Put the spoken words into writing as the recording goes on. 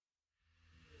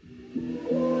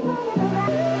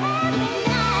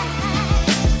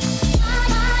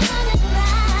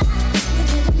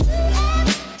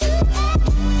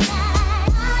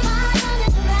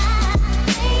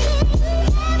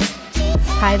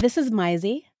this is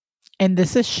Maisie. And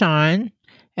this is Sean.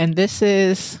 And this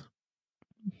is,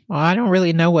 well, I don't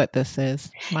really know what this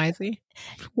is. Maisie,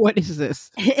 what is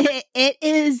this? It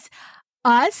is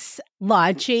us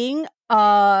launching,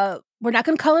 we're not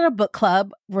going to call it a book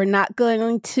club. We're not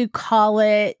going to call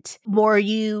it more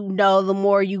you know, the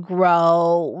more you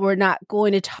grow. We're not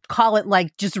going to call it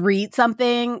like just read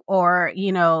something or,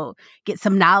 get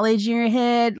some knowledge in your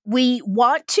head. We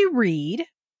want to read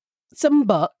some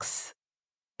books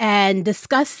and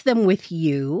discuss them with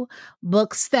you,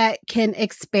 books that can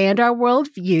expand our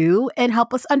worldview and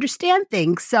help us understand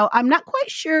things. So I'm not quite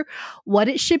sure what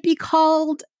it should be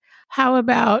called. How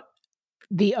about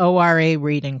the ORA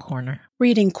Reading Corner?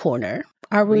 Reading Corner.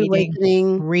 Are we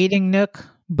Reading Nook?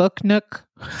 Book Nook?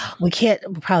 We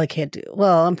probably can't do.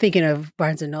 Well, I'm thinking of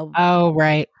Barnes and Noble. Oh,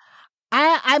 right.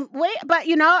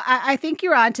 I think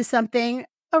you're onto something.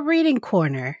 A reading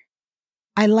corner.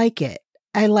 I like it.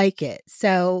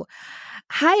 So,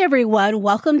 hi everyone.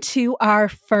 Welcome to our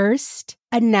first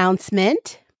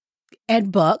announcement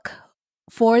and book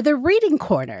for the Reading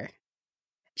Corner.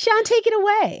 Sean, take it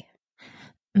away.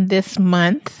 This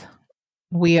month,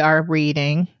 we are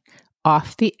reading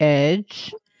Off the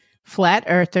Edge, Flat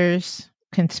Earthers,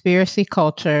 Conspiracy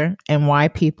Culture, and Why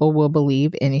People Will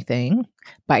Believe Anything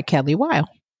by Kelly Weil.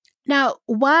 Now,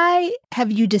 why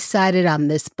have you decided on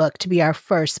this book to be our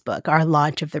first book, our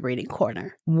launch of the Reading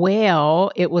Corner?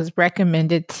 Well, it was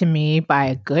recommended to me by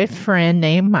a good friend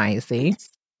named Maisie,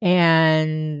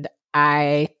 and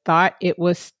I thought it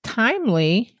was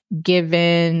timely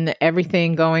given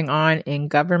everything going on in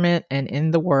government and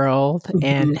in the world,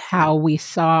 and how we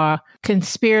saw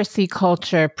conspiracy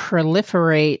culture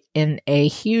proliferate in a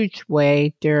huge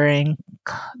way during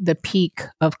the peak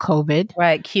of COVID.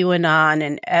 Right, QAnon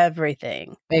and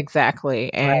everything.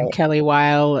 Exactly. And Kelly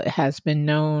Weil has been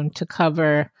known to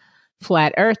cover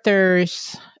flat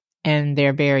earthers and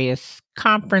their various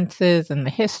conferences and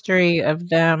the history of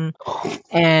them,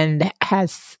 and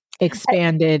has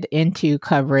expanded into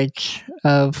coverage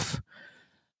of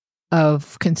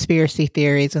conspiracy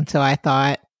theories. And so I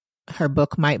thought her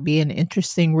book might be an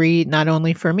interesting read, not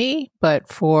only for me,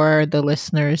 but for the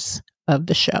listeners of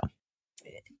the show.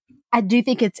 I do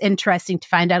think it's interesting to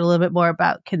find out a little bit more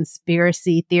about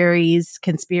conspiracy theories,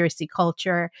 conspiracy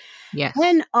culture. Yes.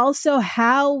 And also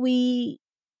how we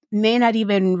may not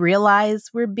even realize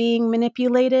we're being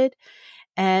manipulated.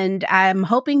 And I'm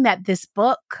hoping that this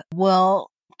book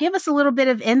will give us a little bit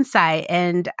of insight,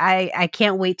 and I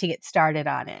can't wait to get started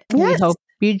on it. Yes. We hope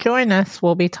you join us.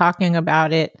 We'll be talking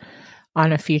about it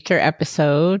on a future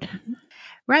episode.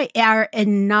 Right. Our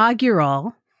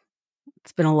inaugural,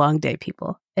 it's been a long day,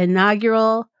 people.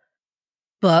 Inaugural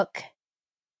book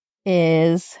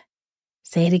is,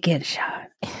 say it again, Sean.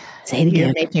 Say it again.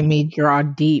 You're making me draw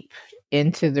deep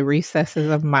into the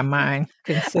recesses of my mind,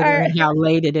 considering how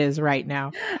late it is right now.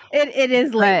 It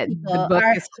is late. The book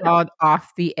is called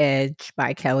Off the Edge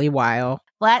by Kelly Weil.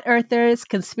 Flat Earthers,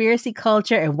 Conspiracy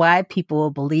Culture, and Why People Will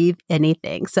Believe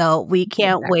Anything. So we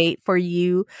can't wait for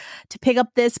you to pick up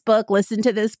this book, listen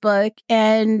to this book,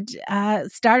 and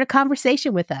start a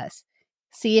conversation with us.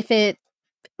 See if it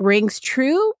rings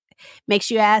true, makes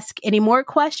you ask any more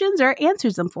questions, or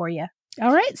answers them for you.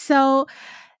 All right, so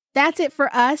that's it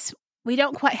for us. We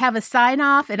don't quite have a sign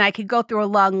off, and I could go through a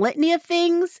long litany of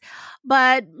things,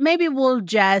 but maybe we'll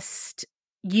just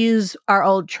use our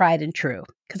old tried and true,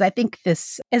 because I think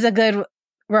this is a good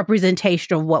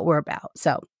representation of what we're about.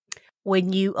 So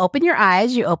when you open your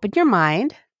eyes, you open your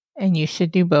mind. And you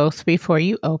should do both before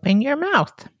you open your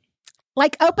mouth.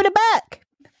 Like open a book.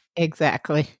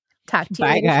 Exactly. Talk to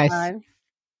Bye, you guys. time.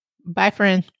 Bye,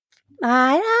 friend.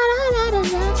 Bye.